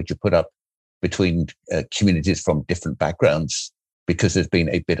which are put up between communities from different backgrounds because there's been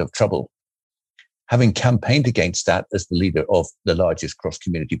a bit of trouble. Having campaigned against that as the leader of the largest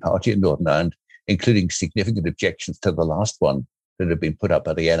cross-community party in Northern Ireland, including significant objections to the last one that had been put up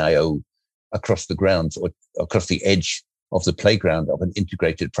by the NIO across the grounds or across the edge of the playground of an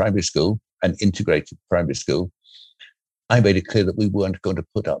integrated primary school, I made it clear that we weren't going to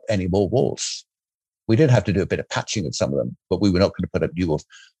put up any more walls. We did have to do a bit of patching of some of them, but we were not going to put up new walls.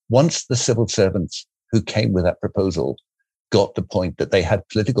 Once the civil servants who came with that proposal got the point that they had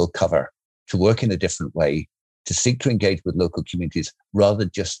political cover to work in a different way, to seek to engage with local communities rather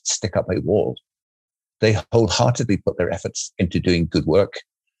than just stick up a wall, they wholeheartedly put their efforts into doing good work.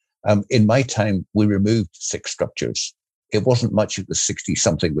 In my time, we removed 6 structures. It wasn't much of the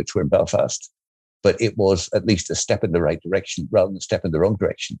 60-something which were in Belfast, but it was at least a step in the right direction rather than a step in the wrong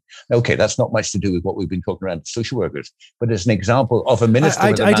direction. Okay, that's not much to do with what we've been talking around social workers, but it's an example of a minister.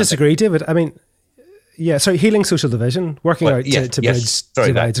 I disagree, David. I mean, healing social division, working to bridge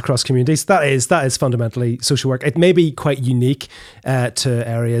divides across communities. That is fundamentally social work. It may be quite unique to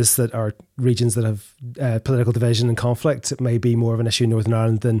areas that are regions that have political division and conflict. It may be more of an issue in Northern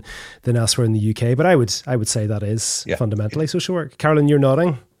Ireland than elsewhere in the UK. But I would say that is fundamentally social work. Carolyn, you're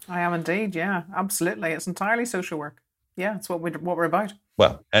nodding. I am indeed. Yeah, absolutely. It's entirely social work. Yeah, it's what we're about.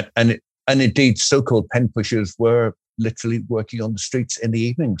 Well, and indeed, so-called pen pushers were literally working on the streets in the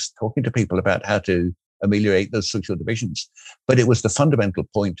evenings, talking to people about how to ameliorate those social divisions. But it was the fundamental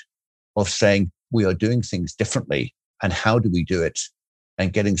point of saying we are doing things differently and how do we do it,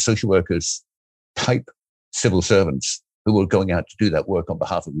 and getting social workers type civil servants who were going out to do that work on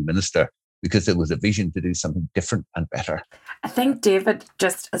behalf of the minister because there was a vision to do something different and better. I think David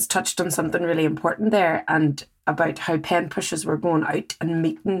just has touched on something really important there, and about how pen pushers were going out and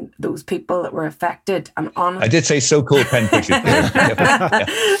meeting those people that were affected. And I did say so-called pen pushers.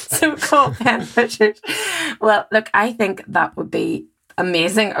 So-called pen pushers. Well, look, I think that would be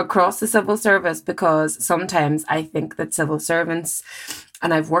amazing across the civil service, because sometimes I think that civil servants,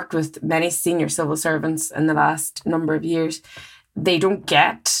 and I've worked with many senior civil servants in the last number of years, they don't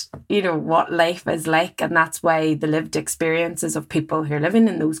get, what life is like. And that's why the lived experiences of people who are living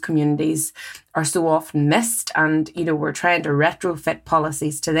in those communities are so often missed. And, we're trying to retrofit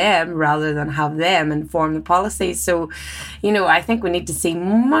policies to them rather than have them inform the policies. So, I think we need to see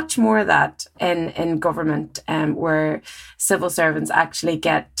much more of that in government, where civil servants actually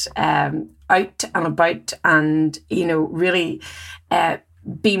get out and about and, really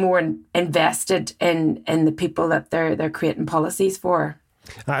be more invested in the people that they're creating policies for.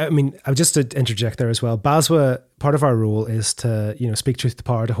 I mean, I'll just to interject there as well. BASWA, part of our role is to, speak truth to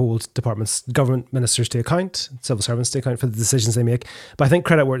power, to hold departments, government ministers to account, civil servants to account for the decisions they make. But I think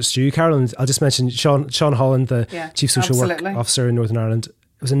credit where it's due, Carolyn. I'll just mention Sean Holland, the Chief Social Work Officer in Northern Ireland.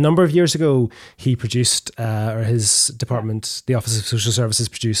 It was a number of years ago he produced, or his department, the Office of Social Services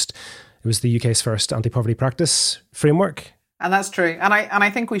produced, it was the UK's first anti-poverty practice framework. And that's true. And I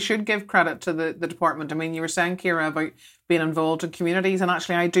think we should give credit to the department. I mean, you were saying, Ciara, about being involved in communities. And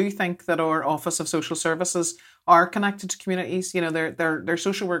actually, I do think that our Office of Social Services are connected to communities. You know, they're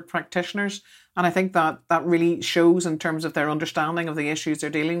social work practitioners. And I think that really shows in terms of their understanding of the issues they're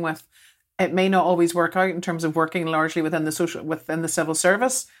dealing with. It may not always work out in terms of working largely within the civil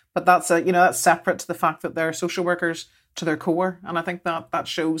service, but that's separate to the fact that they're social workers to their core. And I think that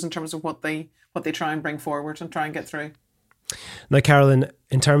shows in terms of what they try and bring forward and try and get through. Now, Carolyn,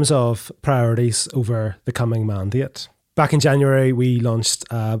 in terms of priorities over the coming mandate, back in January, we launched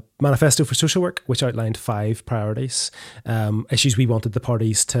a manifesto for social work, which outlined 5 priorities, issues we wanted the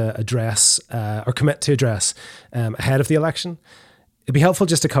parties to address or commit to address ahead of the election. It'd be helpful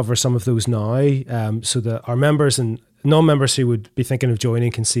just to cover some of those now so that our members and non-members who would be thinking of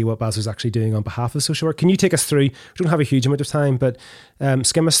joining can see what BASO is actually doing on behalf of social work. Can you take us through, we don't have a huge amount of time, but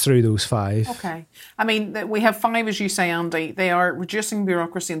skim us through those 5. Okay. I mean, we have 5, as you say, Andy. They are reducing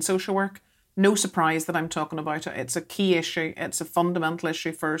bureaucracy in social work. No surprise that I'm talking about it. It's a key issue. It's a fundamental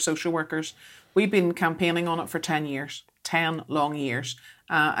issue for social workers. We've been campaigning on it for 10 years, 10 long years,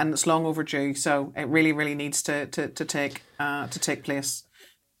 and it's long overdue. So it really, really needs to take place.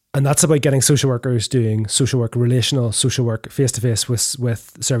 And that's about getting social workers doing social work, relational social work, face-to-face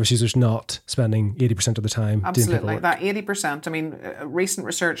with service users, not spending 80% of the time Absolutely. doing paperwork. That 80%, I mean, recent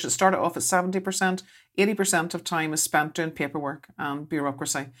research that started off at 70%, 80% of time is spent doing paperwork and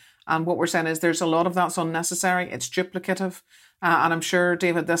bureaucracy. And what we're saying is there's a lot of that's unnecessary. It's duplicative. And I'm sure,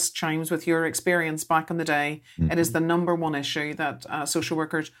 David, this chimes with your experience back in the day. Mm-hmm. It is the number one issue that social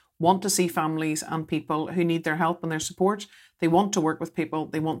workers want to see families and people who need their help and their support. They want to work with people.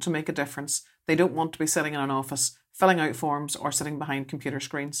 They want to make a difference. They don't want to be sitting in an office, filling out forms or sitting behind computer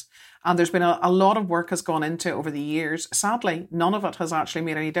screens. And there's been a lot of work has gone into it over the years. Sadly, none of it has actually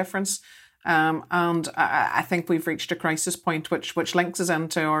made any difference. And I think we've reached a crisis point, which links us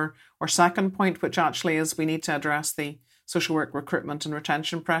into our second point, which actually is we need to address the social work recruitment and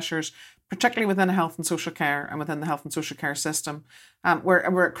retention pressures, particularly within health and social care and within the health and social care system.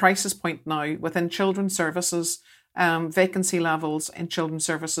 We're at crisis point now within children's services. Vacancy levels in children's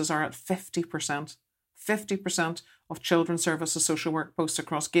services are at 50%. 50% of children's services social work posts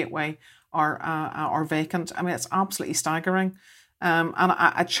across Gateway are vacant. I mean, it's absolutely staggering. And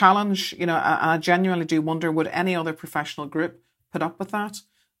I challenge, I genuinely do wonder, would any other professional group put up with that?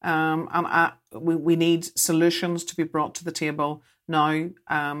 We need solutions to be brought to the table now,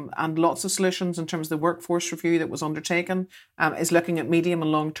 and lots of solutions in terms of the workforce review that was undertaken is looking at medium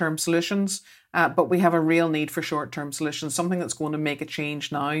and long-term solutions, but we have a real need for short-term solutions, something that's going to make a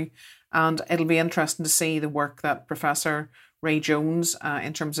change now. And it'll be interesting to see the work that Professor Ray Jones,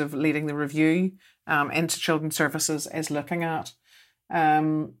 in terms of leading the review into children's services, is looking at.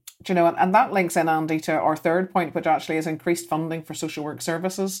 And that links in, Andy, to our third point, which actually is increased funding for social work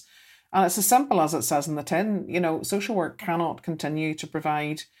services. And it's as simple as it says in the tin. Social work cannot continue to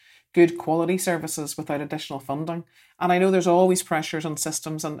provide good quality services without additional funding. And I know there's always pressures on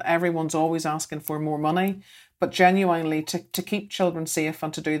systems and everyone's always asking for more money, but genuinely to keep children safe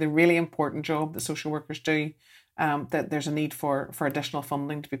and to do the really important job that social workers do, that there's a need for additional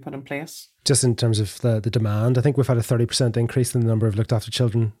funding to be put in place. Just in terms of the demand, I think we've had a 30% increase in the number of looked after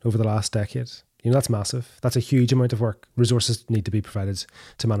children over the last decade. That's massive. That's a huge amount of work. Resources need to be provided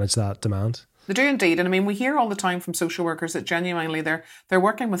to manage that demand. They do indeed. And I mean, we hear all the time from social workers that genuinely they're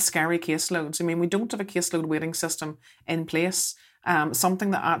working with scary caseloads. I mean, we don't have a caseload waiting system in place.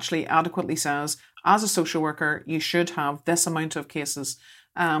 Something that actually adequately says, as a social worker, you should have this amount of cases.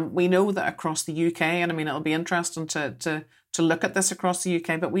 We know that across the UK, and I mean, it'll be interesting to look at this across the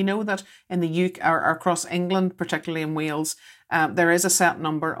UK, but we know that in the UK, or across England, particularly in Wales, there is a set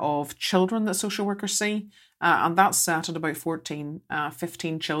number of children that social workers see, and that's set at about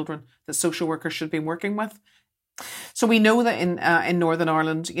 15 children that social workers should be working with. So we know that in Northern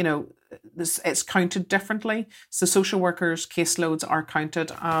Ireland, it's counted differently. So social workers' caseloads are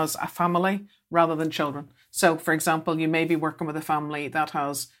counted as a family rather than children. So, for example, you may be working with a family that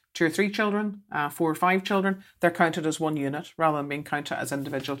has 2 or 3 children, 4 or 5 children. They're counted as one unit rather than being counted as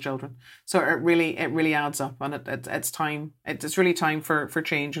individual children. So it really adds up, and it's time. It's really time for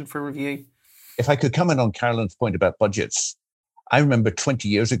change and for review. If I could comment on Carolyn's point about budgets, I remember 20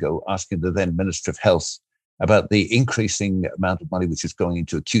 years ago asking the then Minister of Health about the increasing amount of money which is going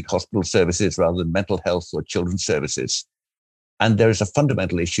into acute hospital services rather than mental health or children's services. And there is a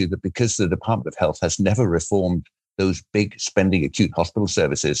fundamental issue that because the Department of Health has never reformed those big spending acute hospital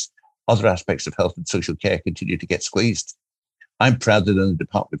services, other aspects of health and social care continue to get squeezed. I'm proud that in the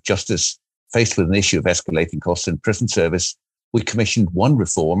Department of Justice, faced with an issue of escalating costs in prison service, we commissioned one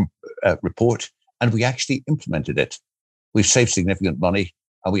reform report and we actually implemented it. we've saved significant money,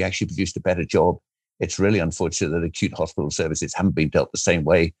 and we actually produced a better job. It's really unfortunate that acute hospital services haven't been dealt the same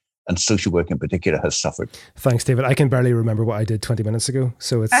way, and social work in particular has suffered. Thanks, David. I can barely remember what I did 20 minutes ago,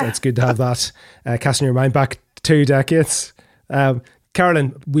 so it's good to have that casting your mind back 2 decades.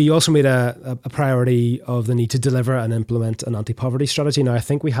 Carolyn, we also made a priority of the need to deliver and implement an anti-poverty strategy. Now, I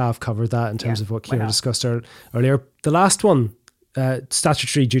think we have covered that in terms of what Ciara discussed earlier. The last one,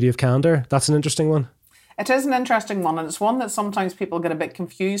 statutory duty of candour, that's an interesting one. It is an interesting one, and it's one that sometimes people get a bit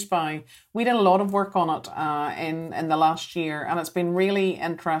confused by. We did a lot of work on it in the last year, and it's been really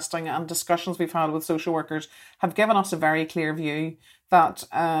interesting, and discussions we've had with social workers have given us a very clear view that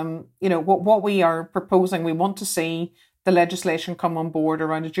what we are proposing, we want to see the legislation come on board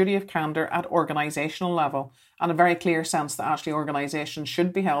around a duty of candour at organisational level, and a very clear sense that actually organisations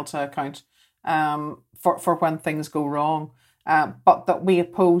should be held to account for when things go wrong. But that we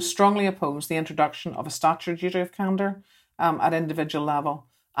strongly oppose the introduction of a statutory duty of candour at individual level.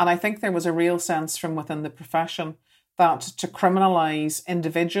 And I think there was a real sense from within the profession that to criminalise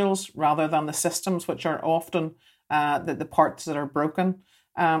individuals rather than the systems, which are often the parts that are broken,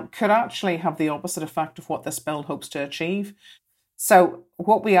 could actually have the opposite effect of what this bill hopes to achieve. So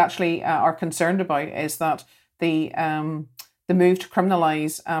what we actually are concerned about is that the move to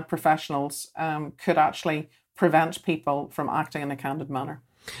criminalise professionals could actually prevent people from acting in a candid manner.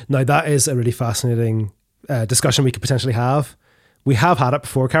 Now, that is a really fascinating discussion we could potentially have. We have had it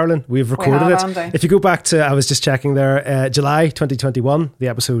before, Carolyn. We've recorded it. Andy. If you go back to, I was just checking there, July 2021, the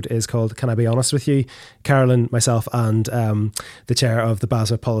episode is called Can I Be Honest With You? Carolyn, myself, and the chair of the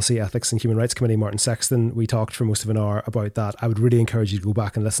BASA Policy, Ethics and Human Rights Committee, Martin Sexton, we talked for most of an hour about that. I would really encourage you to go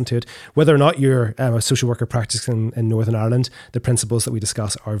back and listen to it. Whether or not you're a social worker practicing in Northern Ireland, the principles that we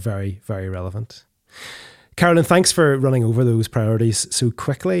discuss are very, very relevant. Carolyn, thanks for running over those priorities so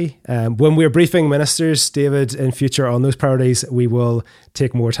quickly. When we're briefing ministers, David, in future on those priorities, we will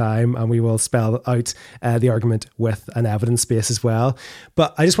take more time and we will spell out the argument with an evidence base as well.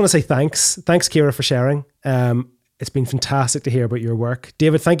 But I just want to say thanks. Thanks, Ciara, for sharing. It's been fantastic to hear about your work.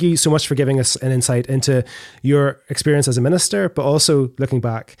 David, thank you so much for giving us an insight into your experience as a minister, but also looking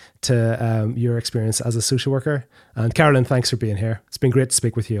back to your experience as a social worker. And Carolyn, thanks for being here. It's been great to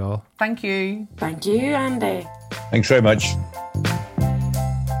speak with you all. Thank you. Thank you, Andy. Thanks very much.